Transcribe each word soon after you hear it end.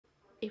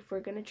if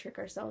we're gonna trick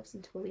ourselves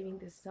into believing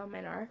this is how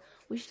men are,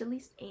 we should at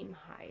least aim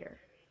higher.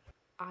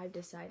 I've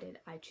decided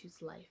I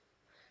choose life.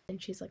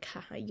 And she's like,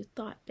 haha, you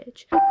thought,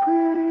 bitch.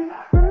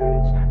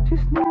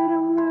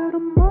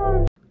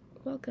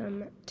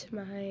 Welcome to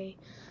my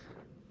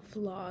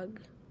vlog.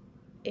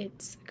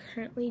 It's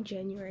currently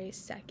January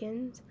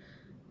 2nd,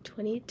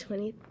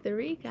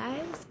 2023,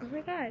 guys. Oh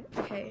my god.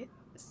 Okay,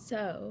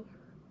 so,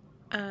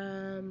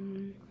 I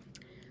don't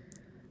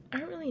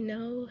really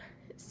know.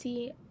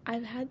 See,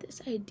 I've had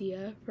this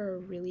idea for a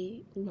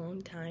really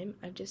long time.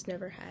 I've just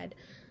never had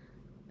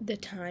the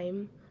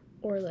time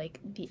or like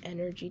the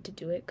energy to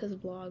do it, because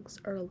vlogs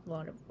are a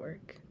lot of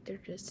work.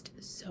 They're just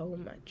so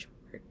much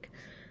work.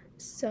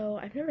 So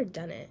I've never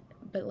done it,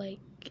 but like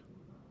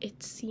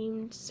it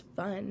seems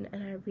fun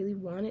and I really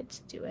wanted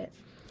to do it.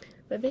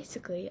 But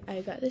basically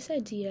I got this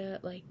idea,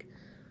 like,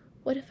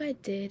 what if I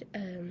did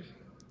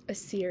a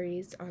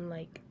series on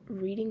like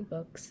reading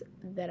books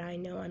that I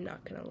know I'm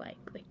not gonna like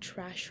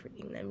trash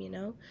reading them, you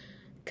know?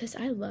 Because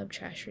I love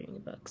trash reading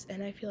books,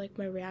 and I feel like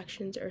my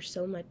reactions are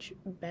so much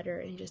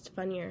better and just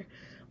funnier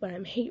when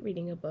I'm hate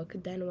reading a book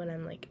than when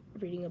I'm like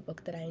reading a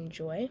book that I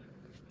enjoy.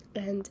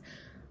 And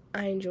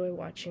I enjoy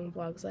watching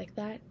vlogs like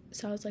that,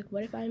 so I was like,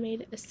 what if I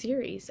made a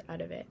series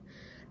out of it?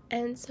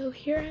 And so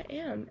here I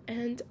am,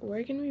 and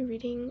we're gonna be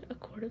reading A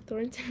Court of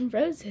Thorns and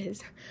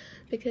Roses,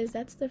 because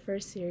that's the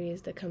first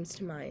series that comes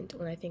to mind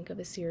when I think of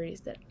a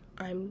series that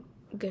I'm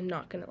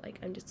not gonna like.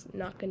 I'm just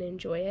not gonna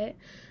enjoy it.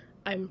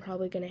 I'm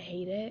probably gonna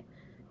hate it.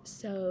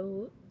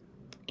 So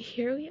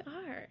here we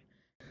are.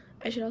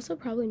 I should also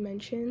probably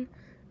mention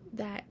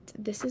that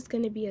this is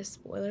going to be a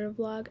spoiler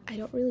vlog. I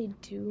don't really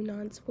do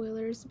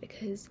non-spoilers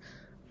because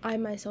I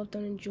myself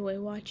don't enjoy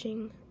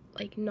watching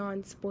like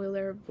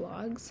non-spoiler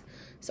vlogs,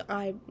 so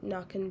I'm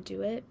not going to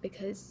do it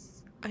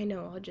because I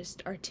know I'll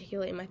just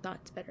articulate my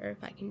thoughts better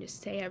if I can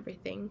just say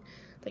everything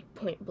like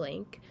point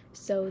blank.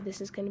 So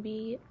this is going to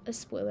be a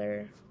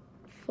spoiler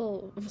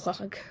full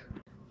vlog.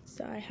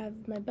 So I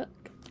have my book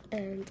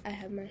and I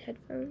have my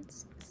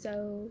headphones,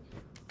 so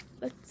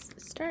let's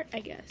start, I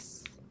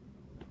guess.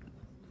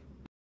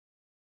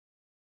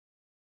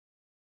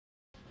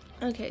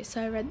 Okay,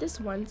 so I read this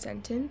one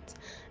sentence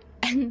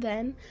and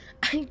then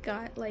I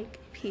got like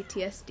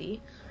PTSD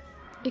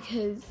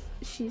because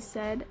she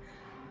said,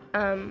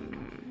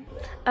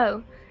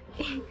 oh,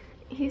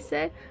 he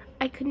said,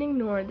 I couldn't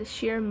ignore the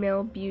sheer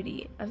male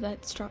beauty of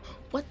that strong.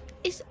 What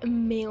is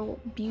male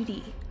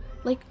beauty?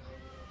 Like,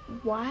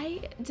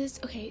 why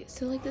does, okay,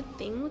 so like the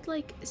thing with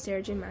like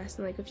Sarah J Maas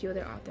and like a few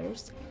other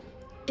authors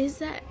is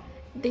that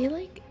they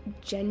like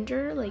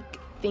gender like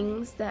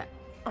things that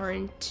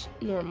aren't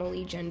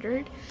normally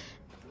gendered,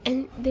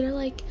 and they're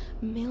like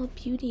male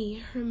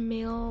beauty, her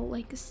male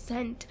like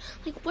scent.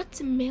 Like,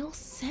 what's male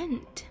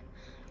scent?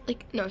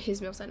 Like, no,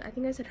 his male scent. I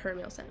think I said her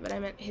male scent, but I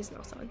meant his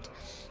male scent.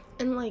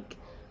 And like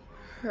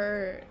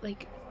her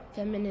like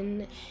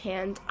feminine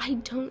hand. I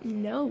don't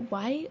know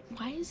why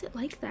is it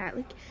like that?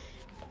 Like,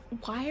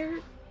 why are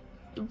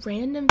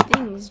random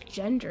things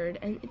gendered?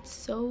 And it's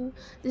so,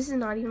 this is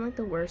not even like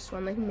the worst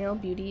one. Like, male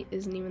beauty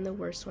isn't even the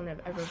worst one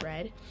I've ever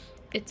read.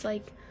 It's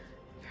like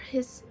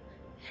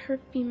her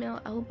female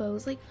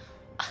elbows. Like,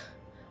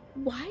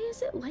 why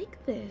is it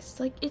like this?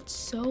 Like, it's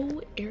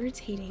so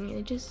irritating,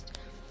 and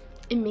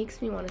it makes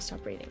me want to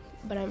stop reading,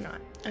 but I'm not.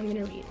 I'm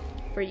gonna read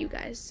for you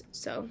guys,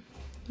 so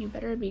you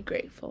better be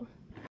grateful.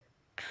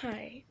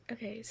 Hi.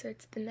 Okay, so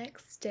it's the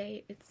next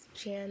day. It's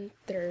Jan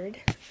 3rd.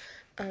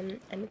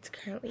 And it's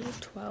currently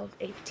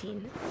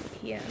 12:18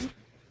 p.m.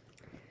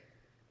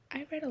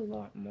 I read a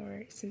lot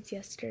more since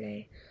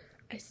yesterday.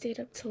 I stayed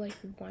up till like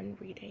 1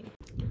 reading.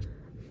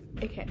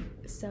 Okay,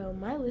 so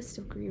my list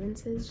of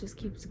grievances just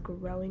keeps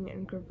growing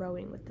and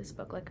growing with this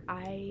book. Like,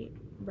 I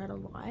read a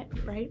lot,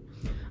 right,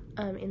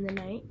 in the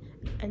night,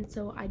 and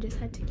so I just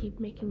had to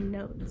keep making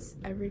notes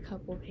every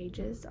couple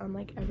pages on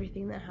like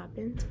everything that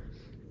happened.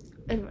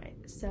 Anyway,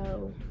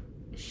 so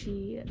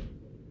she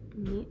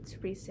meets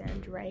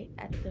Rhysand right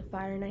at the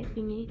fire night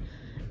thingy,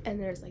 and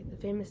there's like the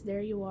famous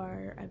 "there you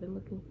are, I've been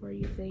looking for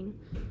you" thing,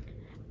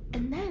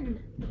 and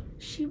then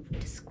she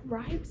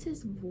describes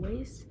his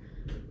voice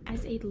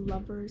as a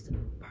lover's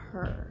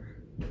purr.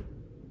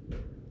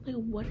 Like,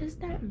 what does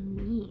that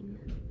mean?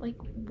 Like,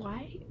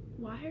 why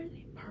are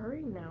they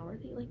purring now? Are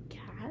they like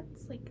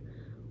cats? Like,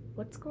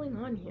 what's going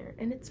on here?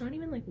 And it's not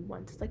even like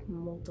once, it's like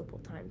multiple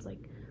times.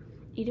 Like,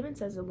 it even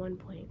says at one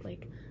point,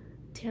 like,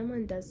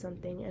 Tamlin does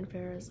something and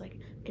Farrah's like,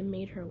 it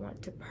made her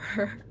want to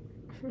purr.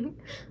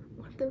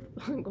 What the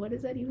fuck? What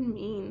does that even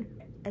mean?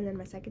 And then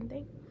my second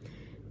thing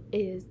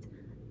is,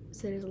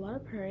 so there's a lot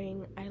of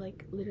purring. I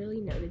like literally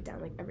noted down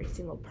like every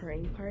single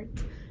purring part.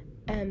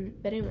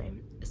 But anyway,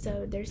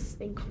 so there's this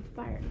thing called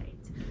Fire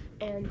Night,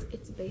 and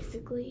it's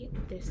basically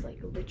this like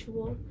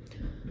ritual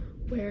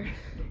where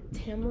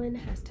Tamlin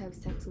has to have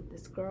sex with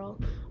this girl,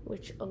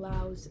 which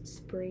allows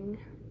spring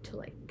to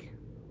like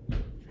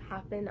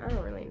happen. I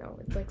don't really know.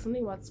 It's like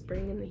something about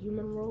spring in the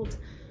human world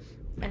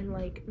and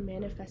like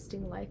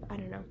manifesting life. I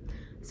don't know.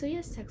 So he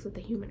has sex with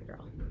a human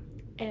girl,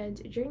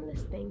 And during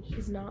this thing,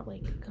 he's not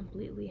like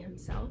completely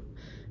himself.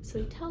 So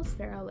he tells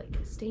Farah, like,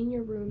 stay in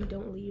your room,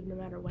 don't leave no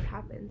matter what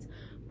happens.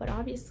 But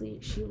obviously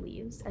she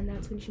leaves, and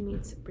that's when she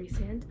meets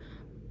Brisand.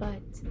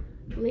 But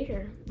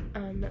later,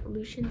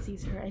 Lucian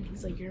sees her and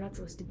he's like, you're not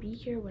supposed to be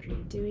here, what are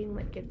you doing?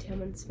 Like, if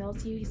Tamlin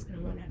smells you, he's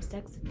gonna want to have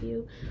sex with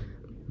you,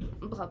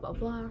 blah blah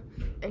blah.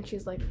 And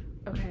she's like,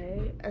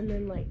 okay. And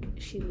then like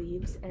she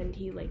leaves, and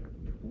he like,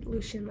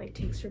 Lucian like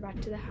takes her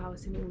back to the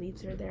house and he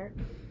leaves her there.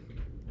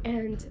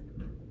 And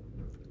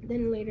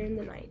then later in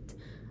the night,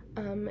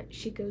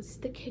 she goes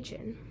to the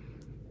kitchen,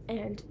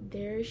 and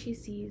there she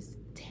sees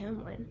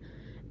Tamlin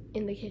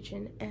in the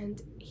kitchen,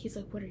 and he's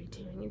like, what are you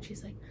doing? And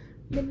she's like,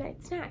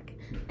 midnight snack.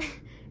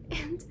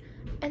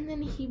 and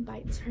then he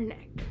bites her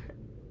neck,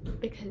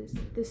 because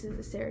this is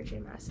a Sarah J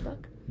Maas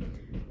book,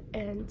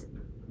 and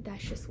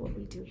that's just what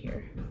we do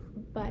here.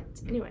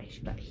 But anyway,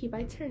 he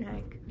bites her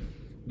neck,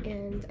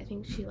 and I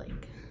think she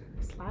like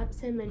slaps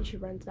him, and she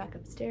runs back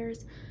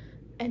upstairs.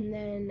 And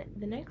then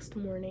the next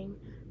morning,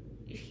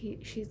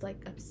 she's like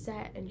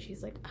upset, and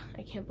she's like,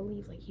 I can't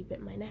believe like he bit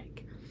my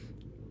neck.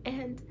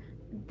 And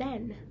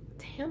then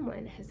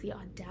Tamlin has the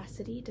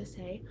audacity to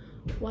say,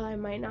 while I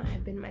might not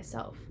have been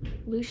myself,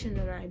 Lucian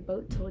and I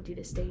both told you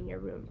to stay in your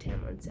room,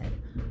 Tamlin said.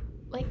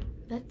 Like,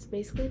 that's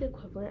basically the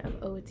equivalent of,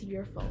 oh, it's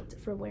your fault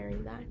for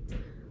wearing that.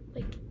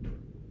 Like,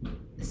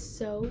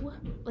 so,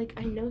 like,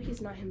 I know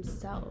he's not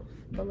himself,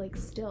 but like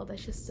still,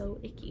 that's just so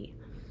icky.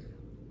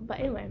 But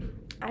anyway,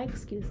 I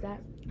excuse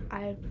that.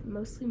 I've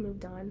mostly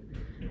moved on.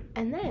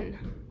 And then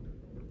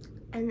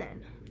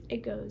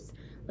it goes,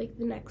 like,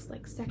 the next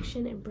like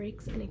section, it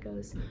breaks, and it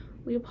goes,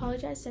 we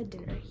apologized at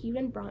dinner. He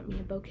even brought me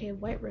a bouquet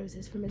of white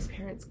roses from his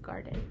parents'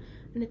 garden.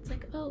 And it's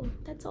like, oh,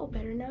 that's all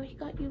better now. He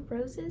got you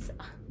roses?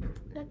 Oh,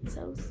 that's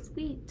so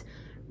sweet.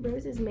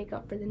 Roses make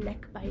up for the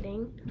neck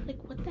biting.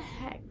 Like, what the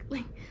heck?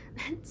 Like,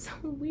 that's so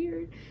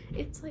weird.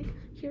 It's like,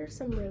 here are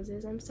some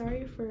roses. I'm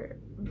sorry for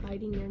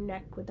biting your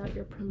neck without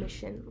your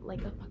permission,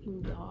 like a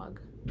fucking dog.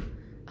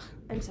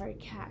 I'm sorry,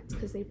 cats,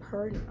 because they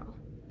purr now.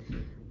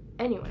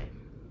 Anyway,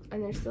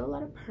 and there's still a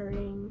lot of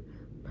purring,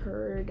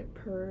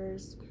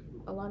 purrs,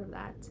 a lot of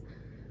that.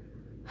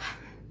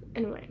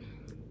 Anyway,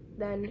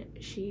 then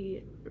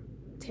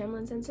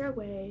Tamlin sends her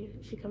away.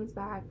 She comes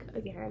back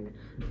again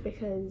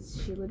because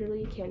she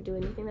literally can't do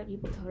anything that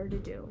people tell her to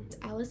do.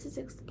 Alice is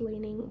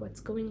explaining what's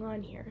going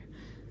on here,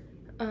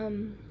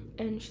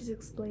 and she's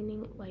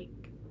explaining like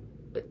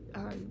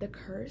the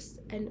curse,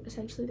 and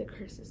essentially the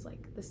curse is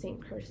like the same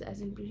curse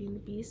as in Beauty and the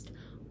Beast,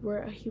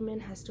 where a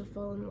human has to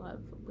fall in love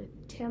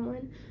with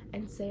Tamlin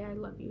and say I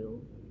love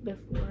you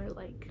before,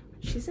 like,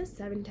 she says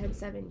 7 times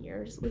 7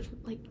 years, which,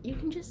 like, you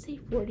can just say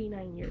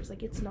 49 years,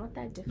 like, it's not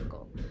that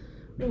difficult.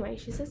 Anyway,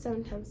 she says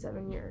 7 times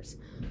 7 years,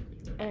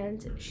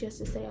 and she has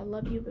to say I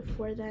love you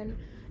before then.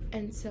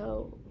 And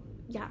so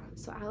yeah,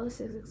 so Alice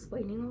is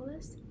explaining all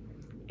this,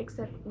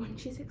 except when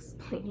she's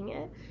explaining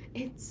it,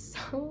 it's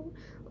so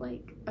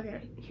like,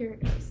 okay, here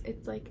it goes.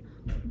 It's like,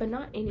 but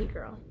not any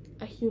girl,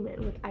 a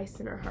human with ice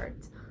in her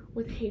heart,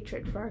 with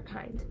hatred for our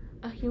kind,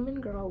 a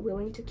human girl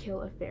willing to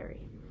kill a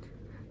fairy.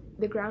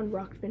 The ground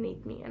rocked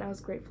beneath me, and I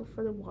was grateful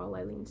for the wall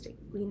I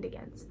leaned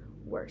against.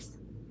 Worse,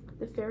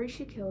 the fairy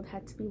she killed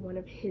had to be one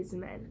of his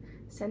men,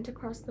 sent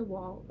across the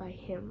wall by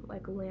him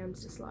like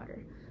lambs to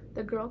slaughter.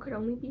 The girl could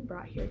only be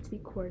brought here to be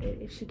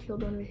courted if she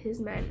killed one of his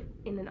men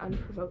in an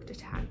unprovoked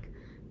attack,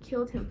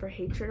 killed him for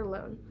hatred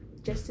alone,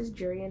 just as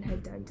Jurian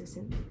had done to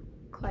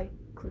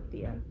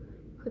Clythea,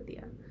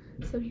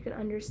 so he could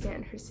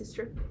understand her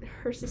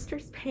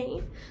sister's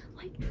pain.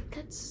 Like,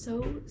 that's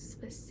so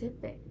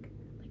specific.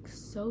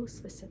 So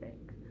specific,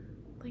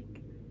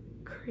 like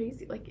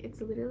crazy. Like,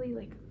 it's literally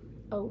like,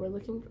 oh, we're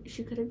looking for,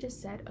 she could have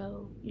just said,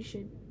 oh,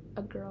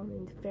 a girl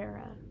named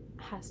Farah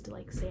has to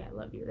like say I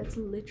love you. That's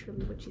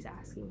literally what she's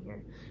asking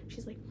here.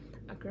 She's like,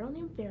 a girl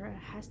named Farah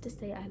has to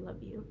say I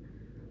love you.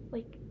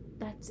 Like,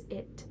 that's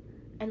it.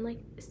 And like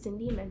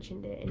Cindy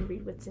mentioned it in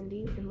Read with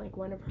Cindy in like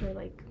one of her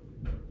like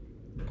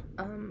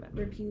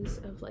reviews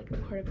of like A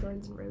Court of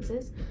Thorns and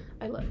Roses.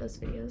 I love those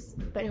videos.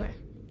 But anyway,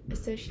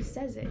 so she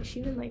says it, she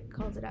even like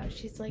calls it out.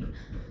 She's like,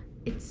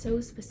 it's so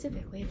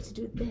specific, we have to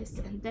do this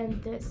and then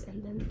this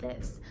and then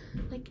this.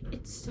 Like,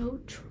 it's so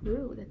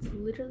true. That's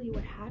literally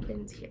what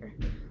happens here.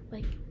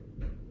 Like,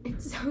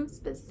 it's so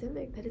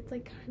specific that it's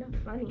like kind of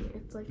funny.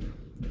 It's like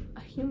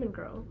a human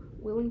girl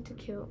willing to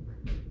kill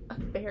a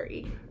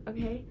fairy,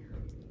 okay?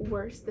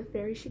 Worse, the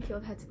fairy she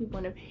killed had to be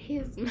one of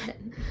his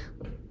men,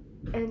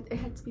 and it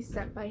had to be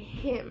sent by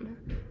him,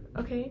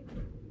 okay?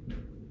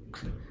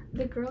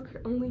 The girl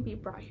could only be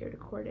brought here to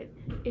court it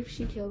if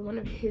she killed one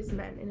of his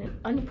men in an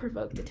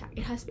unprovoked attack.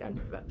 It has to be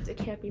unprovoked. It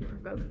can't be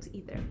provoked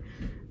either.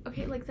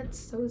 Okay, like, that's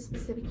so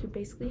specific. You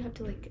basically have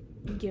to like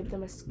give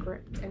them a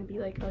script and be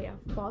like, oh yeah,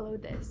 follow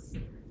this,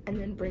 and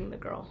then bring the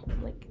girl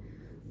home. Like,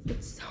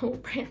 it's so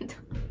random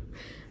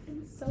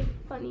and so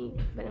funny.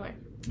 But anyway,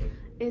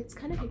 it's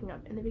kind of picking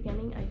up. In the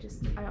beginning,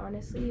 I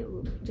honestly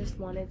just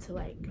wanted to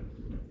like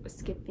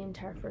skip the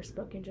entire first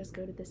book and just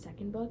go to the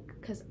second book,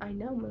 because I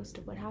know most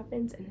of what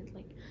happens, and it,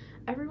 like,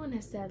 everyone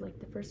has said like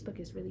the first book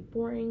is really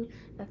boring,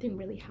 nothing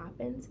really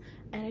happens,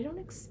 and I don't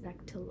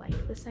expect to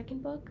like the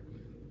second book,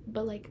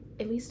 but like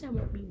at least I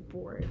won't be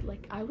bored.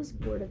 Like I was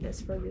bored of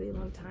this for a really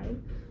long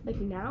time. Like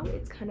now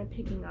it's kind of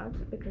picking up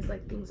because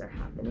like things are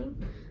happening,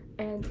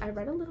 and I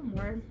read a little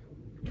more,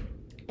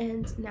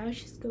 and now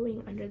she's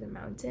going under the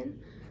mountain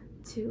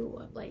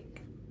to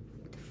like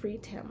free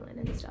Tamlin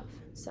and stuff.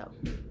 So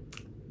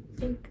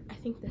I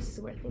think this is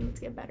where things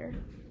get better.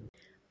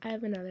 I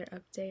have another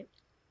update.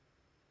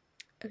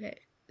 Okay,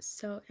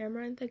 so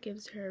Amarantha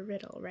gives her a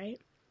riddle,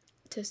 right,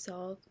 to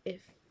solve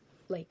if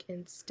like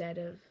instead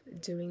of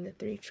doing the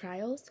 3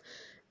 trials,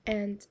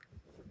 and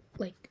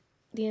like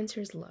the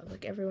answer is love.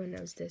 Like everyone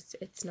knows this,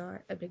 it's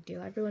not a big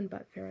deal, everyone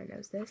but Farah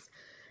knows this.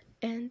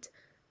 And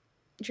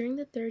during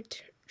the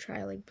 3rd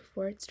trial, like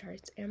before it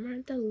starts,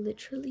 Amarantha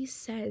literally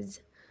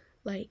says,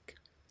 like,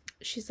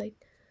 she's like,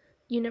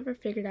 "You never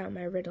figured out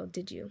my riddle,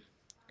 did you?"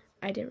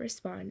 I didn't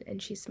respond,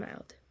 and she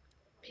smiled.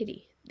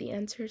 Pity, the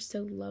answer is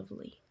so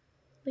lovely.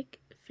 Like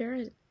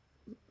Farah,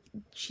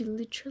 she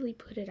literally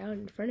put it out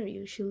in front of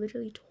you. She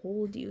literally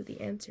told you the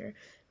answer,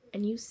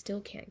 and you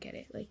still can't get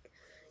it. Like,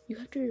 you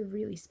have to be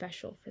really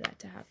special for that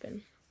to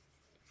happen.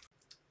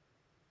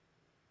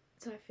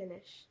 So I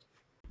finished.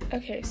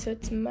 Okay, so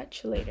it's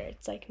much later.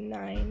 It's like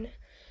 9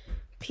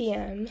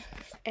 p.m.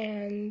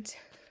 and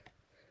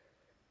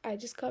I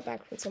just got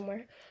back from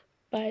somewhere.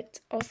 But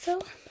also,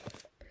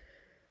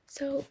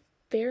 so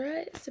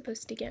Farah is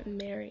supposed to get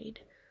married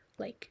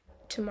like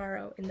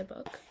tomorrow in the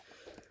book.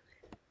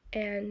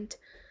 And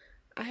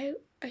I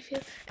feel,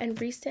 and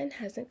Rhysand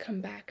hasn't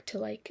come back to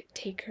like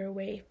take her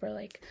away for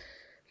like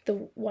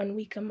the 1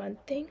 week a month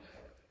thing.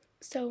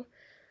 So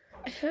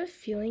I have a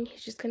feeling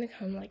he's just gonna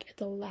come like at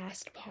the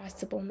last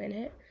possible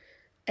minute,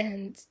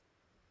 and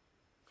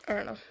I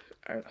don't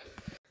know.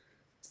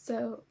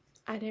 So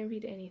I didn't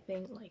read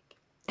anything like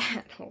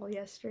at all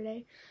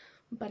yesterday,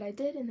 but I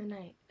did in the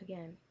night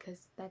again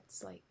because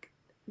that's like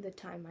the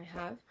time I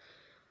have.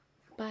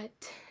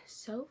 But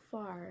so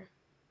far,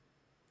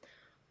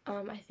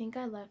 I think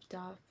I left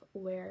off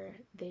where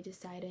they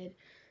decided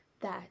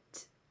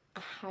that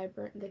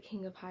the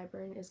King of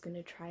Hybern is going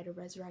to try to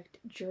resurrect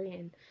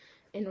Jurian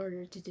in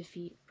order to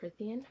defeat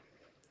Prythian.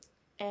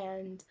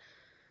 And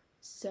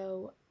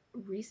so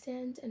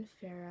Rhysand and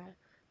Farah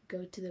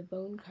go to the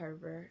Bone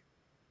Carver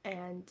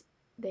and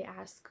they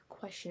ask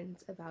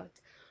questions about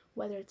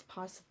whether it's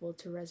possible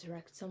to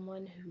resurrect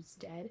someone who's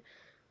dead.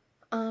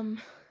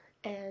 And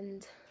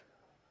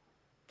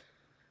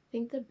I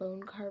think the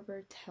Bone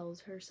Carver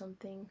tells her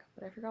something,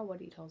 but I forgot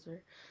what he tells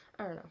her.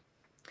 I don't know.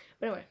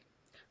 But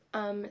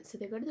anyway, so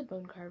they go to the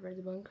Bone Carver.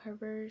 The Bone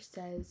Carver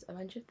says a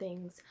bunch of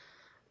things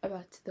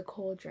about the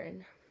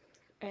cauldron,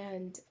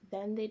 and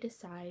then they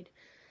decide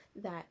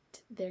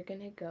that they're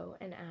gonna go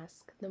and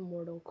ask the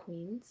mortal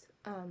queens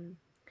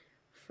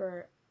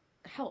for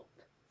help.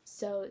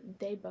 So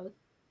they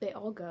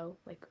all go,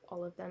 like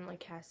all of them, like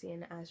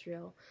Cassian,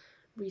 Asriel,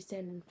 Rhysand,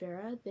 and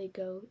Farah. They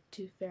go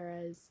to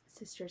Farah's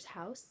sister's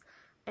house,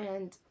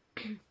 and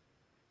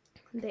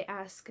they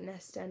ask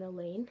Nesta and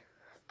Elaine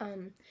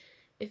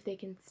if they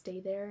can stay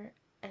there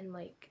and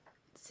like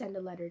send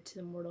a letter to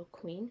the mortal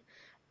queen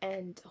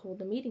and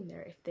hold a meeting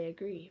there if they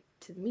agree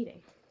to the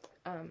meeting.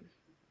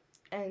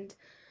 And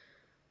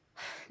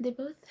they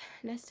both,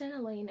 Nesta and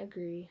Elaine,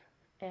 agree,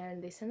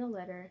 and they send a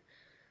letter,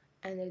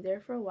 and they're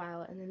there for a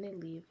while, and then they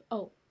leave.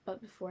 Oh,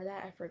 but before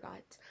that, I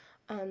forgot.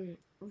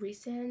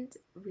 Rhysand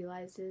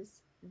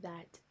realizes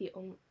that the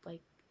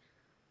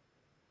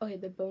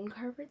Bone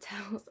Carver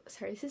tells,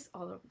 sorry, this is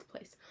all over the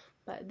place,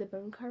 but the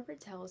Bone Carver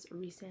tells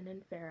Rhysand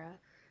and Farah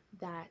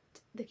that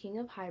the King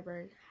of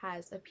Hybern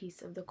has a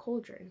piece of the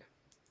cauldron,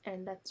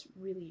 and that's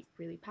really,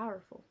 really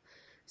powerful.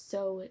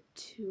 So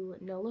to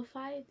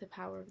nullify the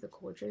power of the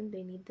cauldron,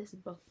 they need this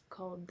book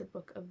called the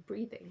Book of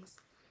Breathings.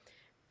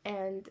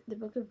 And the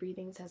Book of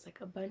Breathings has like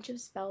a bunch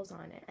of spells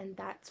on it, and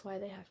that's why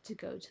they have to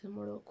go to the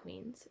Mortal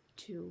Queens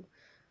to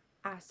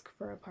ask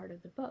for a part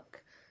of the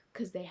book,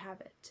 because they have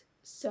it.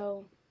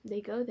 So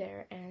they go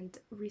there, and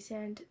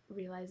Rhysand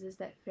realizes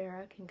that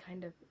Farah can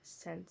kind of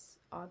sense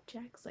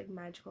objects, like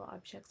magical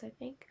objects, I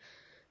think.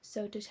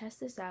 So to test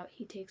this out,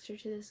 he takes her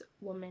to this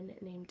woman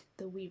named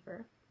the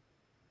Weaver.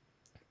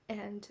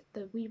 And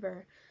the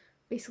Weaver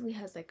basically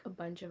has like a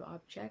bunch of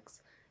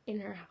objects in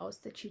her house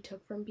that she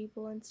took from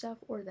people and stuff,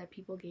 or that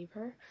people gave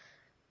her.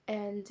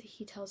 And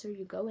he tells her,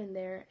 you go in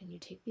there and you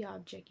take the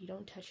object, you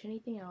don't touch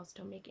anything else,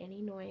 don't make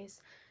any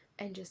noise,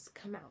 and just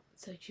come out.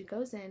 So she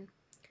goes in,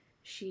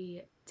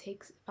 she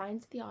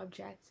finds the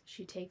object,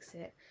 she takes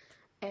it,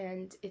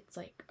 and it's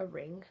like a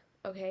ring,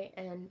 okay?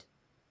 And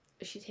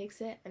she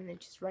takes it, and then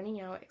she's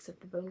running out,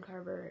 except the Bone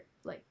Carver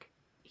like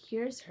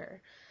hears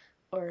her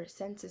or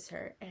senses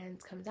her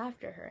and comes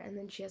after her, and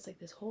then she has like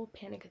this whole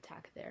panic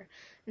attack there,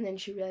 and then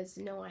she realizes,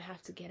 no, I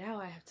have to get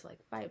out, I have to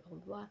like fight, blah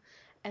blah blah,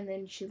 and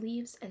then she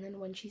leaves. And then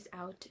when she's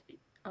out,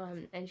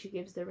 and she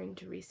gives the ring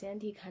to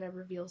Rhysand, he kind of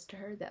reveals to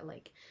her that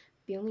like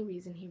the only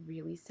reason he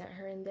really sent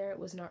her in there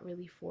was not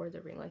really for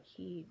the ring, like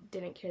he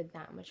didn't care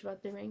that much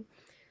about the ring,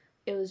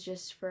 it was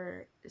just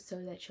for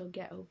so that she'll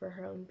get over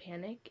her own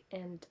panic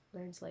and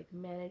learn to like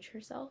manage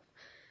herself.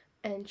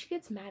 And she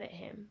gets mad at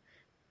him,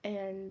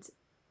 and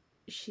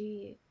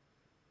she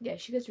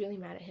gets really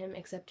mad at him,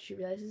 except she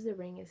realizes the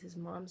ring is his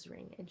mom's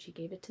ring, and she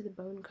gave it to the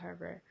bone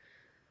carver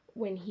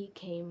when he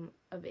came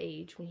of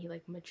age, when he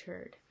like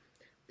matured,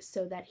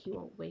 so that he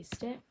won't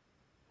waste it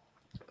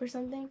or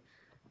something.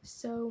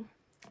 So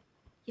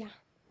yeah,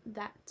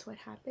 that's what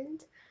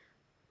happened.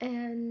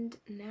 And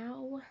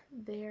now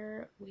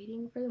they're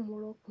waiting for the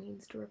mortal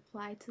queens to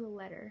reply to the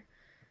letter.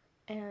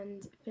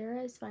 And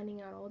Farah is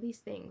finding out all these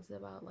things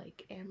about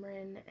like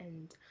Amren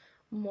and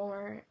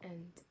Mor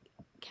and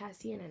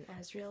Cassian and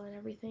Azriel and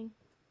everything.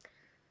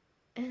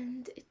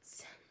 And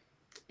it's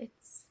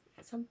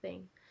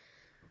something.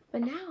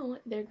 But now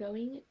they're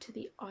going to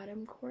the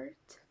autumn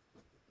court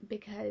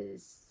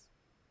because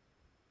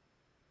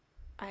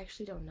I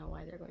actually don't know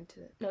why they're going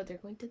to they're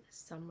going to the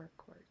summer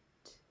court.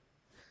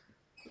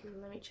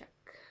 Let me check.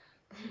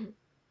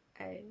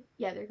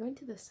 They're going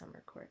to the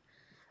summer court.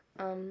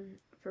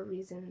 For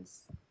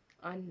reasons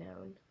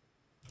unknown.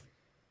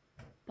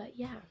 But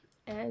yeah,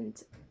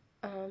 and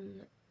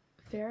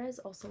Farah is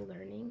also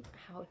learning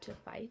how to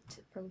fight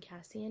from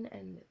Cassian,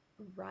 and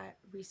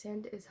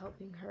Rhysand is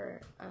helping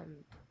her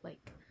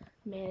like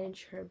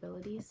manage her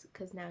abilities,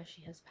 because now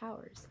she has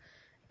powers,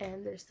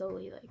 and they're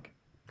slowly like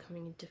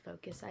coming into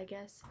focus, I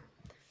guess.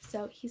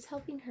 So he's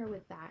helping her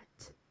with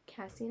that.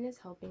 Cassian is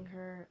helping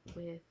her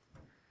with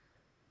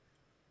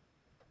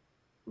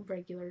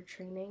regular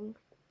training,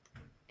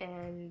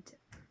 and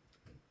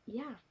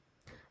yeah,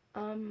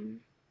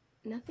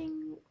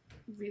 nothing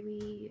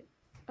really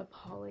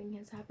appalling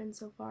has happened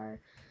so far.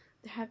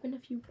 There have been a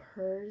few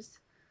purrs.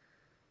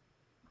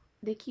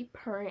 They keep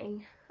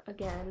purring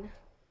again,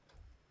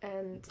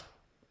 and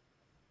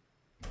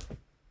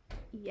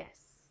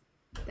yes,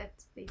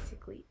 that's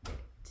basically it.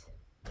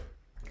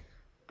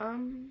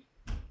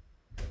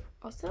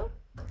 Also,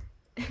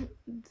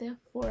 the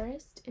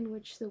forest in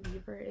which the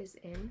Weaver is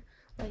in,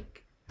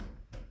 like,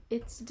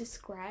 it's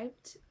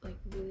described like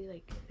really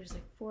like there's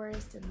like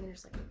forest and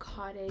there's like a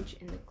cottage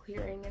in the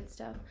clearing and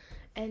stuff,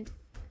 and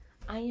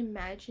I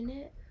imagine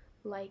it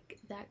like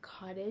that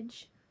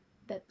cottage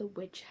that the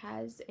witch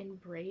has in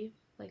Brave,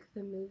 like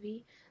the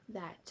movie,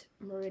 that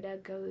Merida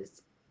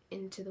goes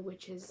into the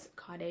witch's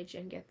cottage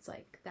and gets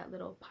like that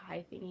little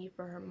pie thingy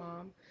for her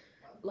mom.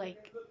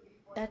 Like,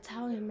 that's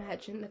how I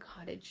imagine the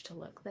cottage to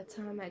look. That's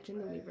how I imagine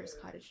the Weaver's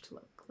cottage to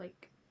look.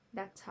 Like,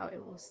 that's how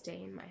it will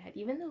stay in my head.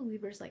 Even the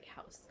Weaver's like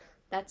house,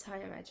 that's how I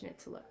imagine it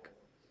to look.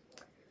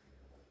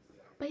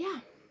 But yeah,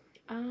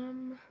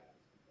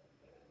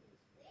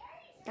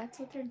 that's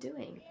what they're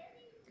doing.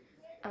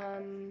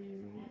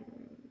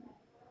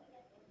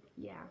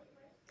 Yeah,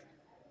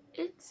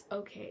 it's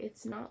okay.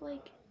 It's not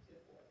like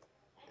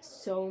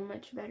so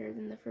much better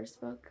than the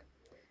first book.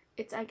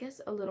 It's, I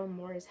guess, a little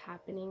more is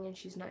happening, and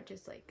she's not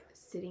just like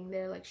sitting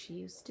there like she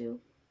used to.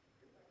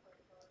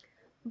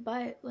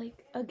 But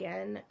like,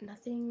 again,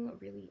 nothing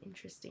really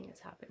interesting is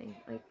happening.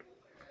 Like,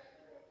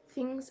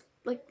 things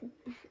like,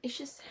 it's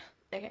just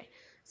okay.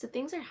 So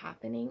things are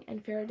happening,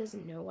 and Farah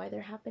doesn't know why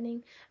they're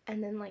happening,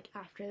 and then like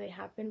after they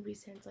happen,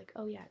 Rhysand's like,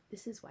 oh yeah,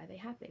 this is why they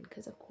happened,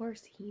 because of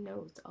course he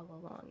knows all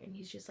along, and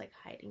he's just like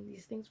hiding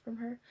these things from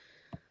her.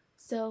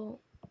 So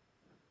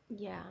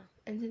yeah,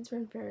 and since we're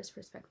in Farah's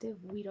perspective,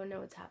 we don't know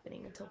what's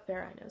happening until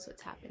Farah knows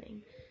what's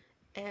happening,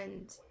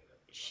 and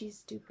she's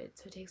stupid,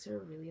 so it takes her a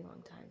really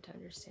long time to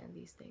understand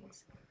these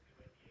things.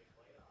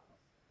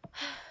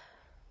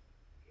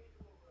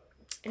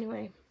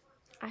 Anyway,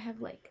 I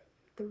have like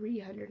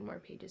 300 more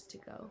pages to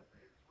go.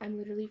 I'm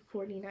literally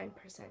 49%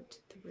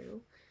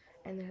 through,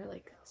 and there are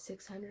like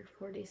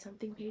 640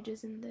 something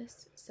pages in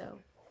this, so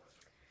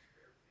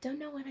don't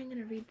know when I'm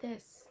gonna read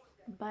this,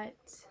 but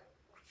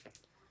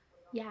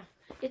yeah,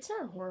 it's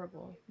not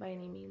horrible by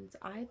any means.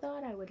 I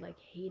thought I would like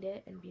hate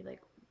it and be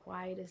like,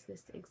 why does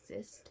this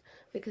exist?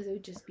 Because it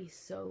would just be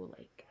so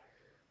like,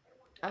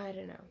 I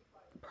don't know,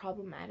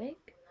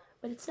 problematic,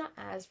 but it's not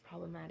as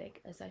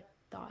problematic as I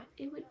thought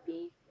it would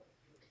be.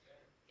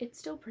 It's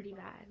still pretty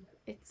bad.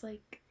 It's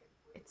like,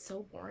 it's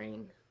so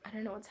boring. I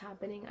don't know what's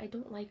happening. I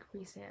don't like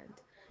Rhysand.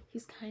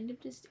 He's kind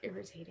of just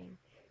irritating.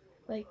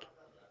 Like,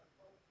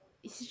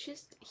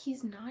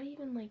 he's not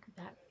even like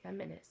that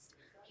feminist.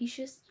 He's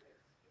just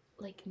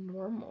like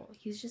normal.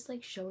 He's just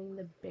like showing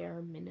the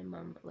bare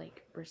minimum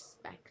like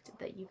respect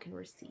that you can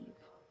receive.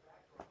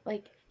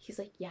 Like, he's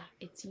like, yeah,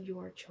 it's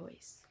your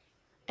choice.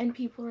 And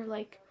people are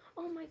like,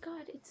 oh my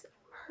god, it's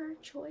her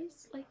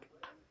choice. Like,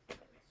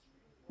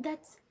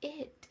 that's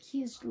it.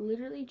 He's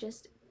literally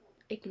just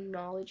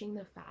acknowledging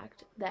the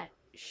fact that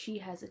she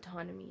has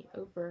autonomy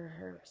over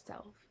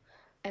herself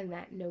and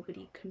that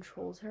nobody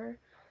controls her,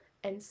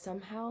 and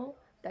somehow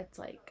that's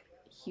like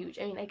huge.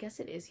 I mean, I guess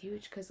it is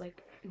huge because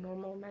like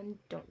normal men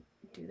don't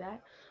do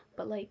that,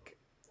 but like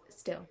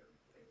still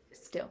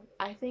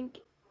I think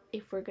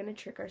if we're gonna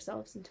trick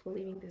ourselves into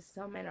believing this is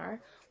how men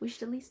are, we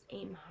should at least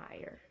aim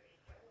higher.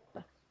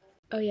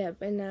 Oh yeah,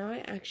 but now I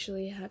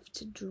actually have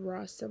to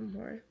draw some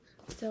more.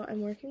 So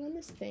I'm working on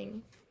this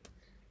thing,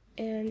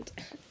 And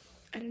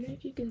I don't know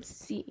if you can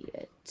see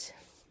it,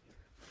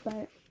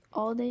 but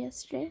all day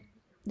yesterday,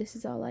 this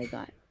is all I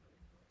got.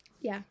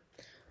 Yeah,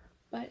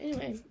 but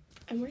anyway,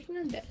 I'm working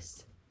on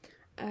this.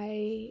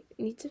 I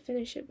need to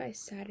finish it by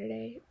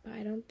Saturday, but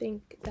I don't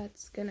think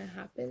that's gonna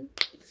happen.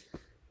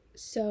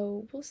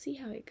 So we'll see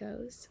how it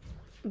goes.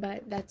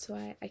 But that's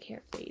why I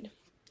can't read.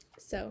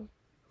 So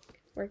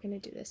we're gonna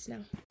do this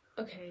now.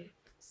 Okay,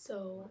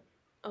 so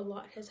a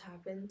lot has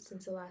happened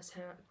since the last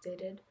time I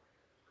updated.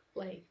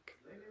 Like,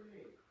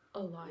 a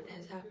lot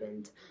has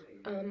happened.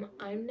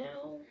 I'm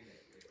now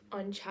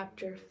on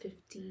chapter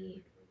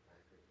 52.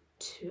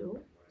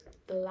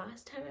 The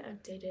last time I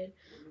updated,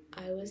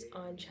 I was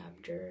on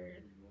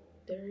chapter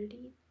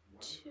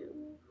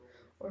 32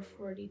 or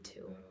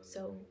 42.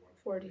 So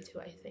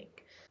 42, I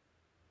think.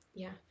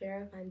 Yeah,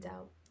 Farrah finds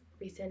out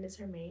Rhysand is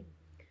her mate.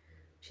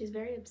 She's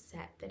very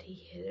upset that he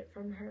hid it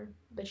from her,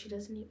 but she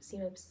doesn't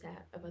seem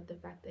upset about the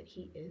fact that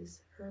he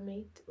is her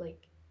mate.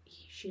 Like,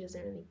 she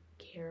doesn't really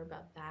care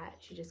about that.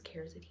 She just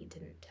cares that he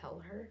didn't tell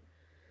her.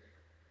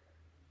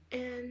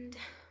 And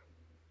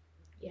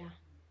yeah,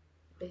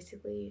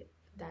 basically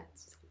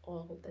that's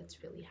all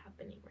that's really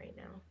happening right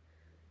now.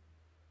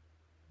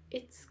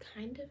 It's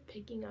kind of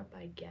picking up,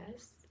 I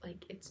guess.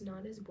 Like, it's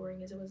not as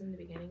boring as it was in the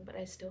beginning, but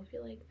I still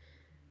feel like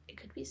it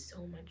could be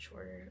so much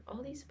shorter.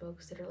 All these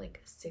books that are like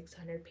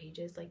 600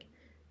 pages, like,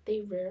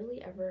 they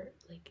rarely ever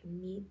like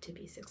need to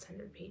be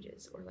 600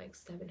 pages or like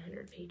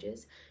 700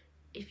 pages.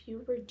 If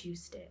you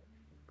reduced it,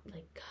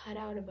 like cut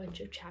out a bunch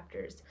of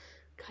chapters,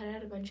 cut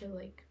out a bunch of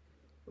like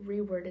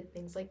reworded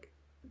things. Like,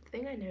 the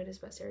thing I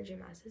noticed about Sarah J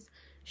Maas is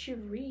she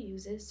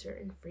reuses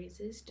certain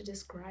phrases to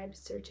describe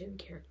certain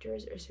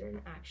characters or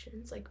certain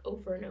actions like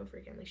over and over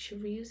again. Like, she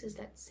reuses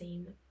that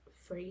same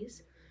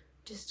phrase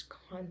just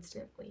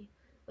constantly,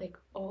 like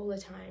all the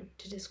time,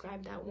 to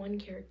describe that one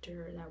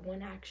character or that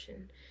one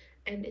action,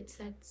 and it's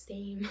that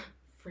same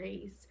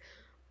phrase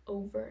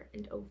over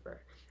and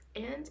over.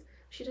 And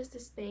she does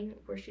this thing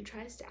where she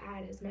tries to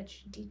add as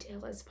much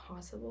detail as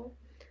possible.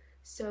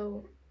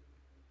 So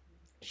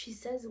she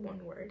says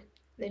one word,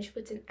 then she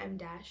puts an M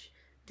dash,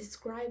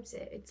 describes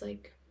it. It's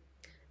like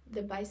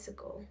the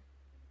bicycle,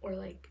 or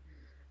like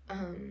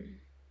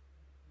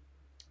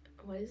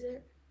what is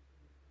it?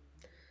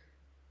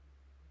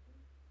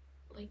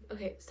 Like,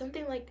 okay,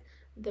 something like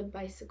the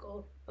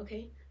bicycle,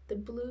 okay? The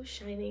blue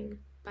shining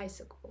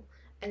bicycle,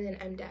 and then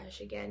M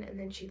dash again, and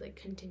then she like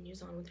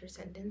continues on with her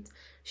sentence.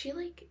 She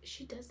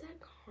does that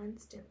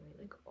constantly,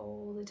 like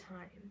all the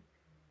time.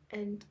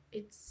 And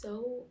it's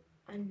so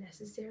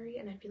unnecessary,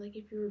 and I feel like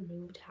if you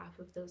removed half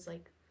of those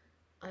like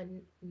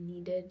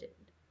unneeded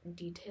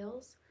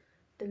details,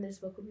 then this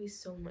book would be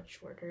so much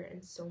shorter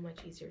and so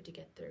much easier to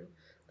get through.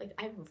 Like,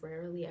 I've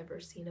rarely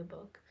ever seen a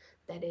book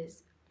that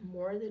is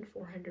more than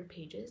 400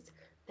 pages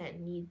that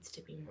needs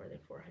to be more than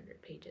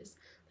 400 pages.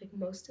 Like,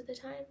 most of the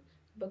time,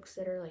 books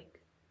that are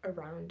like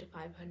around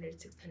 500,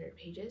 600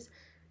 pages,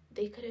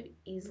 they could have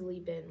easily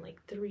been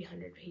like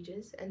 300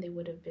 pages and they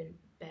would have been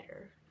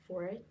better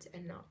for it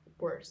and not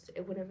worse.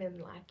 It would have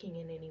been lacking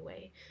in any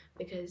way,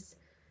 because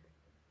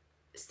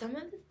some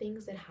of the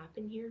things that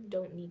happen here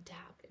don't need to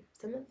happen.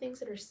 Some of the things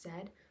that are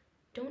said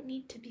don't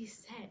need to be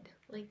said.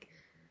 Like,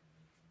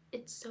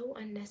 it's so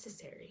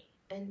unnecessary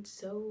and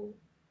so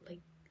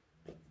like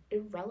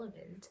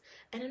irrelevant.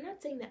 And I'm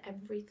not saying that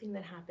everything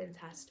that happens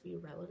has to be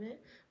relevant,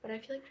 but I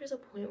feel like there's a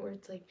point where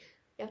it's like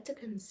you have to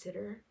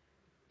consider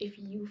if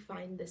you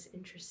find this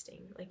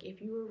interesting. Like,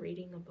 if you were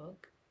reading a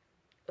book,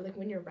 like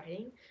when you're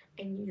writing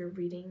and you're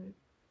reading,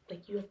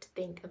 like, you have to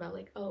think about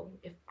like, oh,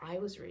 if I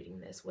was reading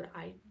this, would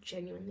I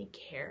genuinely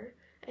care?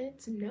 And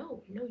it's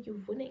no,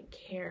 you wouldn't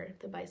care if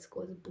the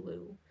bicycle is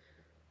blue.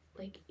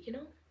 Like, you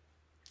know,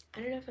 I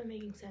don't know if I'm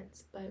making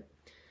sense, but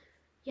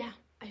yeah,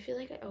 I feel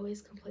like I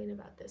always complain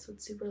about this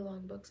with super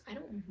long books. I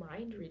don't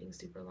mind reading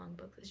super long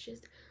books. It's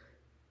just,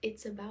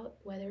 it's about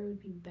whether it would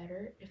be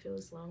better if it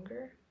was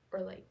longer,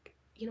 or like,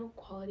 you know,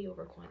 quality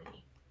over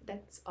quantity.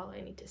 That's all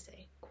I need to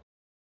say.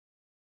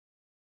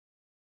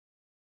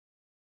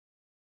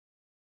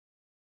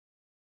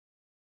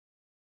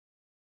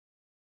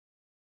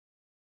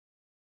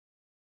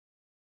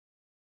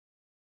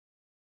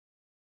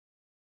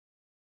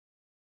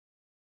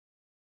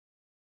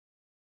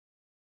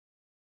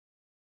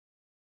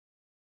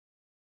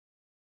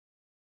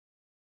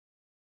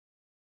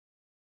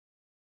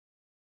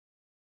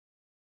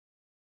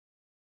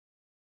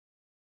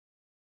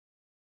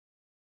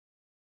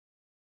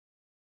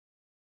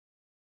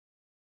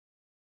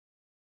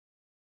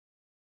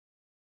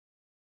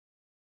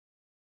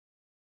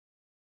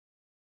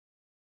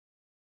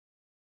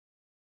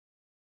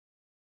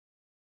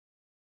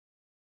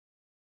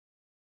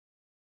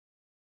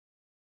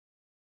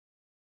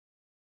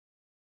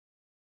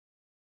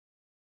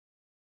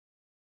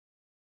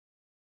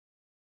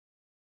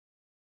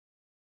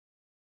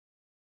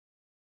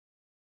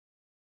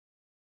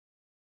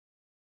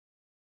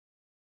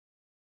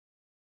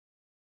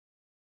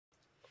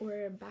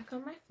 We're back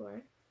on my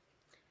floor,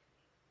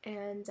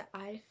 and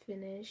I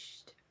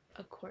finished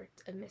A Court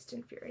of Mist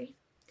and Fury.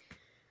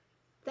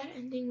 that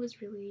ending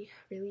was really,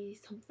 really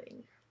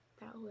something.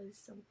 That was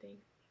something.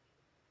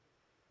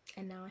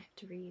 And now I have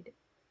to read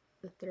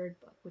the third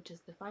book, which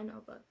is the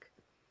final book.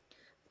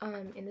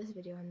 In this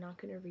video, I'm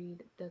not going to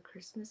read the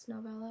Christmas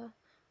novella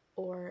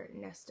or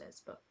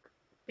Nesta's book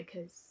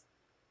because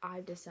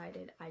I've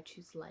decided I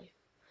choose life.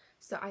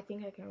 So I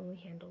think I can only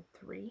handle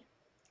 3.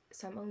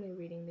 So I'm only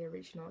reading the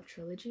original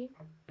trilogy.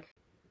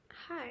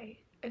 Hi.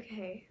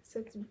 Okay,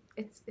 so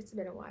it's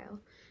been a while.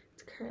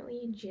 It's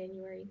currently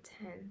January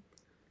 10th,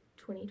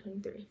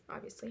 2023,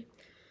 obviously.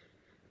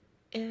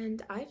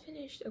 And I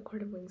finished A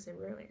Court of Wings and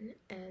Ruin,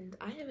 and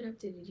I haven't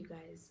updated you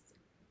guys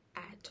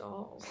at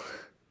all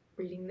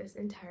reading this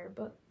entire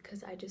book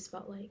because I just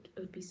felt like it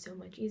would be so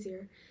much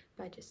easier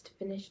if I just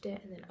finished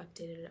it and then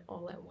updated it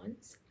all at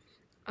once.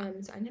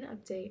 So I'm gonna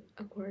update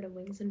A Court of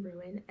Wings and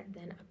Ruin and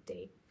then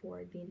update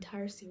for the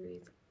entire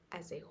series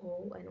as a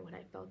whole and what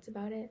I felt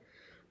about it.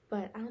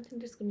 But I don't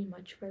think there's gonna be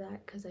much for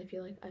that because I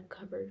feel like I've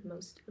covered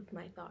most of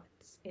my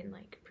thoughts in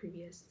like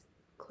previous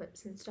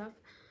clips and stuff.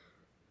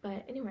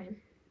 But anyway,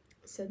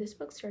 so this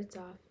book starts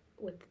off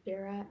with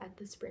Vera at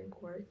the spring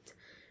court.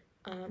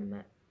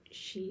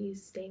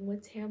 She's staying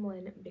with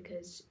Tamlin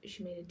because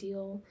she made a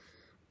deal.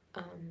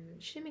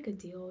 She didn't make a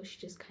deal, she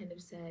just kind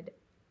of said,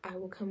 I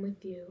will come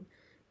with you.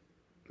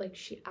 Like,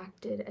 she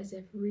acted as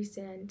if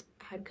Rhysand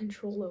had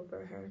control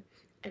over her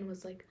and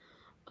was like,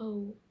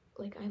 oh,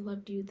 like, I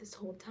loved you this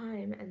whole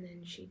time. And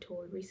then she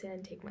told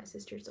Rhysand, take my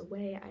sisters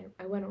away.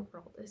 I went over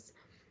all this.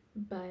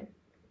 But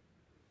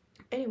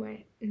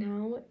anyway,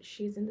 now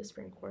she's in the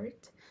spring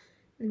court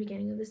in the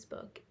beginning of this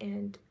book,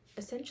 and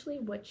essentially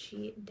what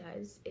she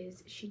does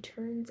is she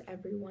turns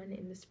everyone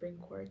in the spring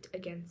court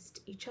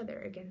against each other,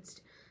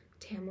 against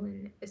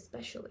Tamlin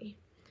especially.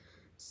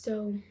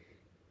 So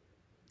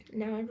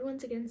now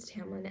everyone's against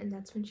Tamlin, and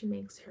that's when she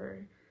makes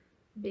her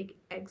big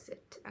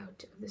exit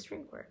out of the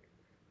spring court.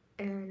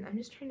 And I'm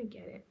just trying to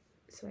get it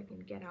so I can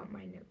get out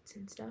my notes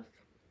and stuff.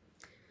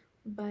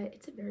 But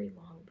it's a very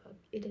long book.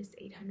 It is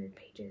 800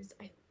 pages.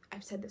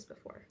 I've said this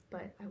before,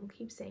 but I will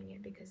keep saying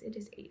it because it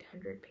is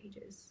 800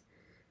 pages.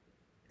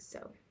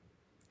 So,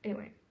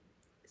 anyway,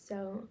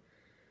 so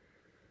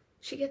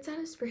she gets out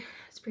of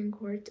spring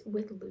court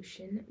with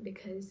Lucian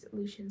because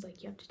Lucian's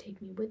like, you have to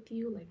take me with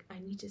you. Like, I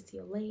need to see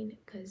Elaine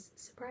because,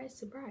 surprise,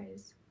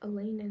 surprise,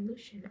 Elaine and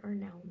Lucian are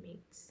now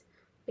mates.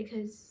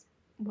 Because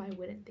why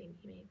wouldn't they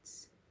be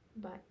mates?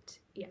 But,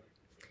 yeah,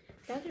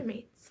 now they're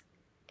mates.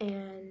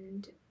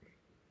 And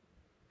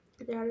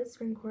they're out of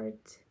spring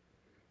court.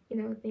 You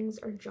know, things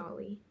are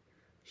jolly.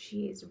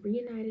 She's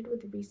reunited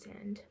with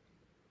Rhysand.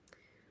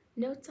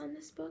 Notes on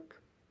this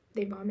book: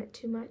 they vomit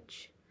too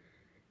much,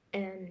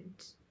 and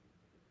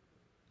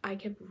I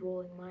kept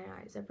rolling my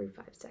eyes every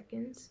 5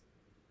 seconds,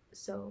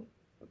 so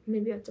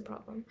maybe that's a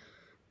problem.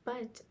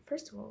 But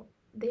first of all,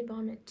 they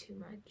vomit too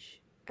much.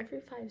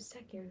 Every 5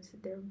 seconds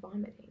they're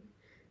vomiting,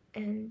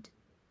 and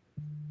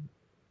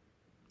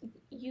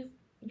you've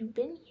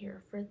been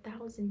here for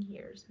 1,000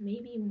 years,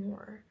 maybe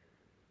more.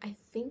 I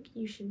think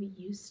you should be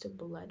used to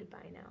blood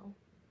by now.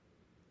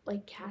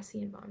 Like,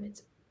 Cassian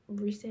vomits.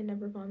 Rhysand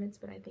never vomits,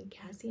 but I think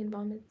Cassian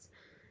vomits.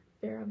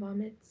 Vera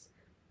vomits.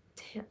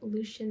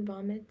 Lucian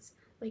vomits.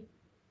 Like,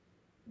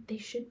 they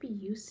should be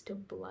used to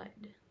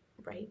blood,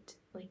 right?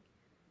 Like,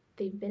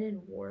 they've been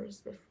in wars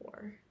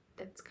before.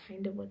 That's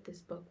kind of what this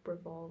book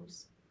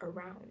revolves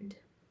around.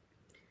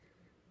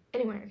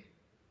 Anyway,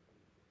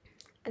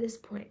 at this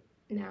point,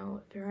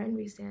 now Vera and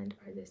Rhysand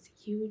are this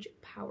huge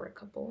power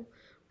couple,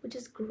 which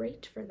is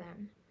great for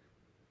them,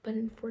 but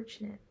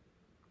unfortunate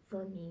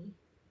for me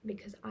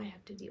because I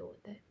have to deal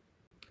with it.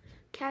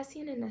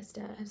 Cassian and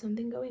Nesta have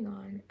something going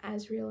on.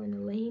 Asriel and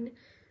Elaine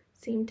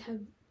seem to have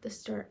the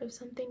start of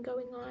something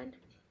going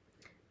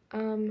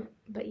on.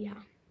 But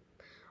yeah.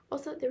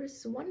 Also, there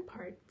was one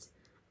part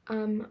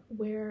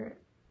where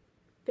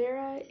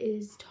Vera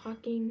is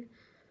talking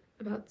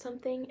about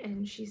something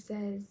and she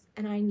says,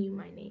 and I knew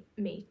my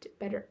mate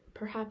better,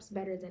 perhaps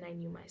better than I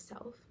knew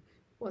myself,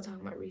 while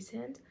talking about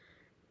Rhysand.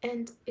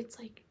 And it's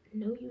like,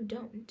 no, you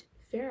don't.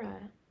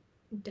 Vera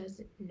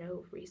doesn't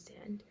know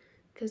Rhysand,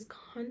 because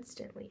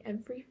constantly,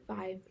 every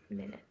 5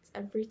 minutes,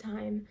 every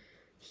time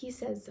he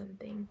says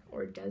something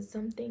or does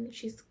something,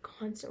 she's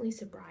constantly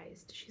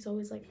surprised. She's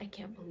always like, I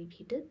can't believe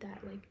he did that.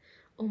 Like,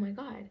 oh my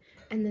god.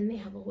 And then they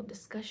have a whole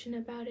discussion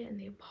about it and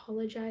they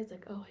apologize,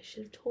 like, oh, I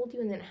should have told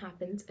you. And then it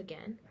happens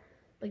again.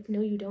 Like,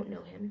 no, you don't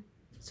know him,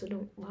 so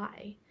don't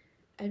lie.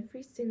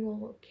 Every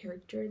single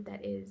character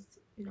that is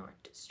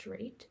not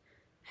straight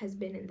has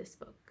been in this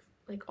book,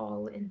 like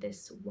all in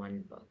this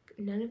one book.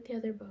 None of the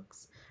other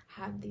books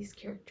have these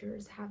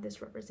characters, have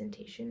this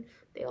representation.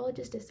 They all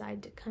just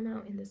decide to come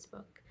out in this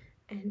book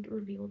and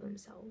reveal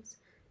themselves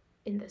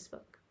in this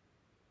book.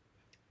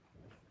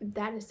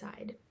 That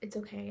aside, it's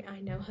okay,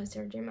 I know how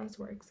Sarah J Maas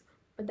works,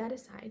 but that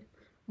aside,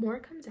 Mora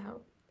comes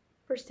out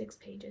for 6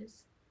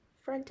 pages,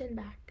 front and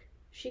back.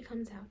 She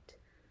comes out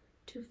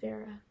to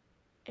Farah,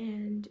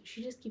 and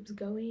she just keeps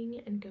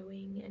going and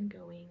going and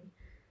going,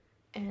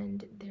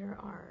 and there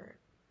are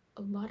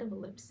a lot of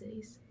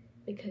ellipses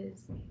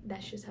because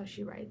that's just how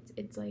she writes.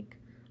 It's like,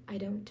 I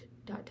don't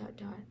dot dot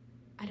dot,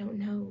 I don't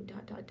know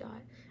dot dot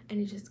dot,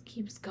 and it just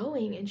keeps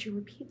going, and she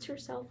repeats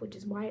herself, which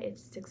is why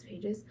it's 6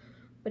 pages.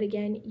 But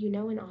again, you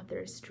know an author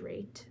is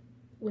straight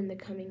when the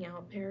coming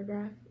out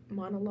paragraph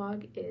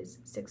monologue is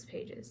 6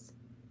 pages.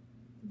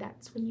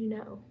 That's when you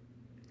know.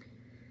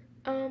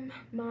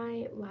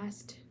 My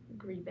last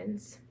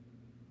grievance,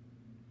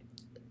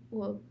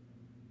 well,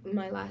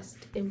 my last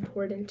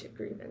important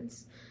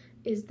grievance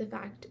is the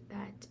fact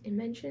that it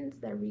mentions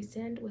that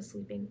Rhysand was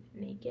sleeping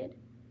naked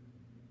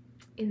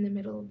in the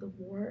middle of the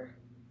war.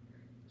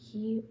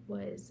 He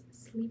was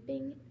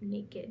sleeping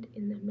naked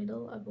in the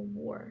middle of a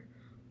war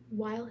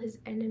while his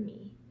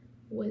enemy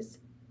was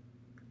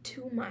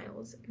 2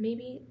 miles,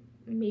 maybe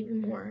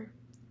more,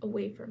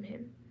 away from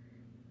him.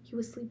 He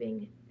was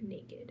sleeping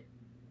naked.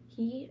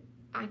 He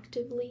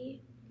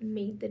actively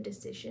made the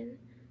decision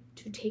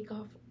to take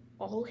off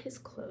all his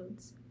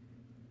clothes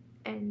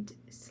and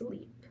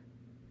sleep.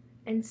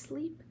 And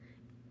sleep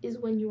is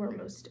when you are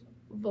most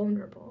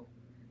vulnerable.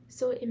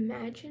 So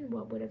imagine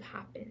what would have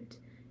happened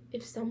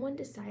if someone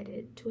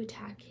decided to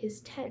attack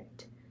his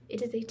tent.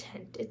 It is a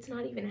tent. It's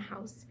not even a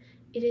house.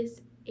 It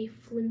is a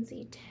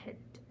flimsy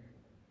tent.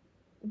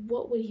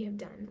 What would he have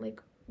done?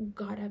 Like,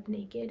 got up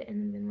naked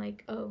and then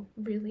like, oh,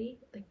 really?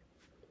 Like,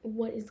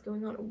 what is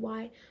going on?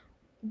 Why?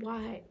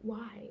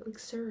 Like,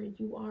 sir,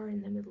 you are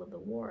in the middle of the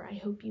war. I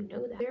hope you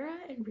know that. Sarah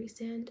and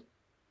Rhysand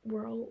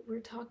we're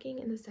talking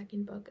in the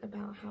second book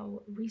about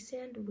how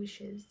Rhysand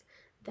wishes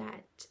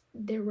that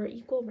there were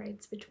equal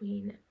rights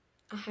between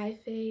a high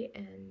fae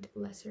and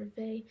lesser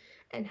fae,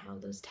 and how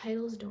those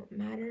titles don't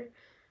matter.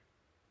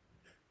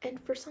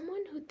 And for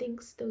someone who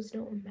thinks those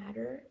don't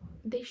matter,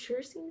 they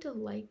sure seem to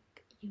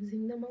like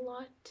using them a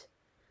lot,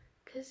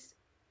 because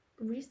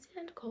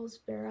Rhysand calls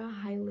Farah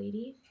High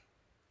Lady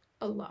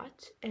a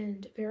lot,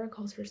 and Farah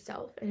calls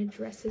herself and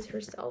addresses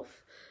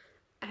herself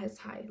as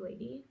High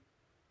Lady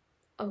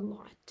a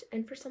lot.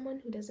 And for someone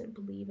who doesn't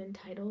believe in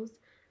titles,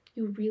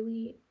 you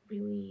really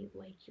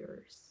like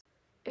yours.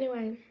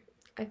 Anyway,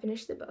 I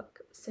finished the book,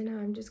 so now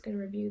I'm just going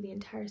to review the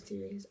entire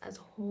series as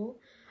a whole.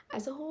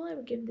 As a whole, I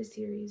would give the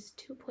series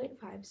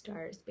 2.5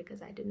 stars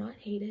because I did not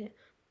hate it.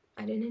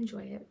 I didn't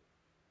enjoy it.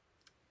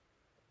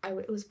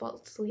 It was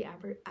falsely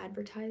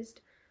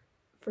advertised.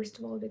 First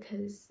of all,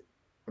 because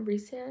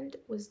Rhysand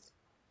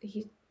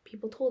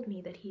people told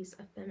me that he's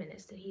a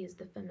feminist, that he is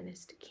the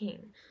feminist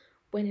king,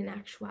 when in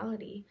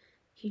actuality,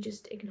 he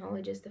just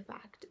acknowledges the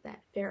fact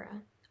that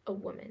Farah, a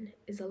woman,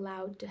 is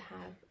allowed to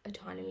have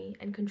autonomy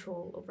and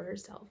control over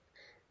herself,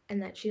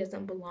 and that she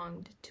doesn't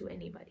belong to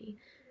anybody.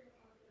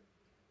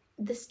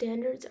 The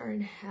standards are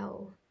in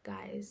hell,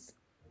 guys.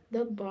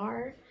 The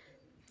bar,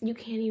 you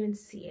can't even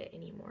see it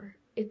anymore.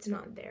 It's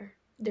not there.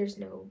 There's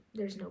no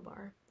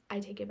bar. I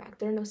take it back.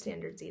 There are no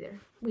standards either.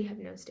 We have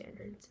no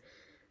standards.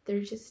 They're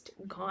just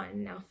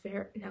gone. Now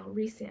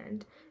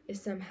Rhysand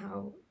is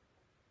somehow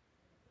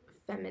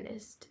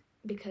feminist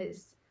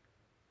because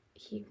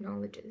he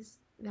acknowledges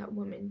that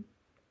women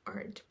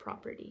aren't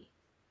property.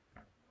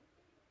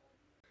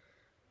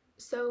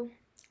 So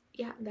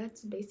yeah,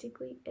 that's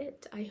basically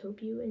it. I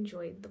hope you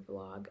enjoyed the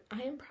vlog.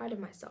 I am proud of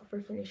myself for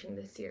finishing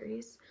this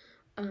series.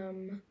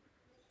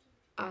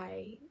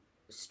 I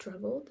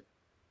struggled,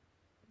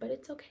 but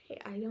it's okay.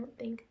 I don't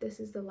think this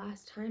is the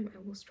last time I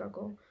will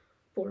struggle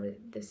for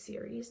this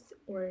series,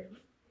 or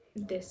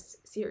this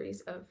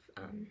series of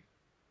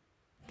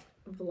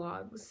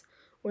vlogs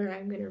where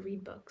I'm gonna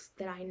read books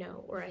that I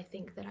know or I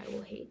think that I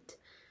will hate.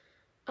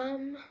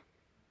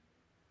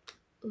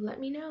 Let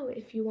me know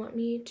if you want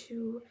me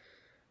to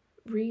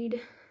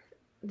read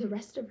the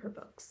rest of her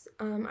books.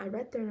 I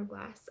read Throne of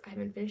Glass. I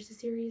haven't finished the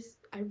series.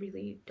 I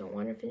really don't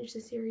want to finish the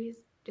series,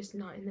 just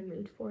not in the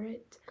mood for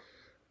it.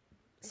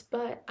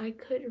 But I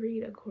could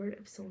read A Court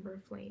of Silver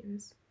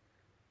Flames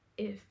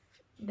if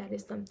that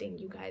is something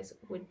you guys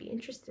would be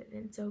interested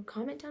in. So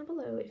comment down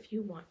below if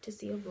you want to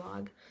see a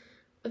vlog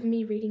of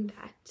me reading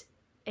that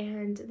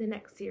and the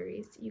next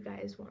series you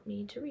guys want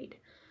me to read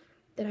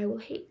that I will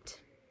hate,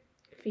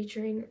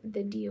 featuring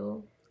The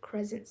Deal,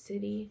 Crescent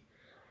City.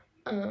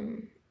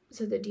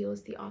 So The Deal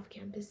is the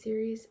off-campus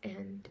series,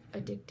 and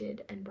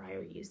Addicted and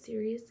Briar U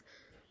series.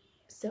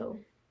 So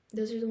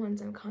those are the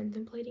ones I'm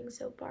contemplating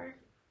so far.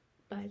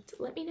 But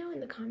let me know in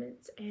the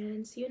comments,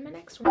 and see you in my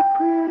next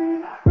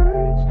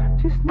one.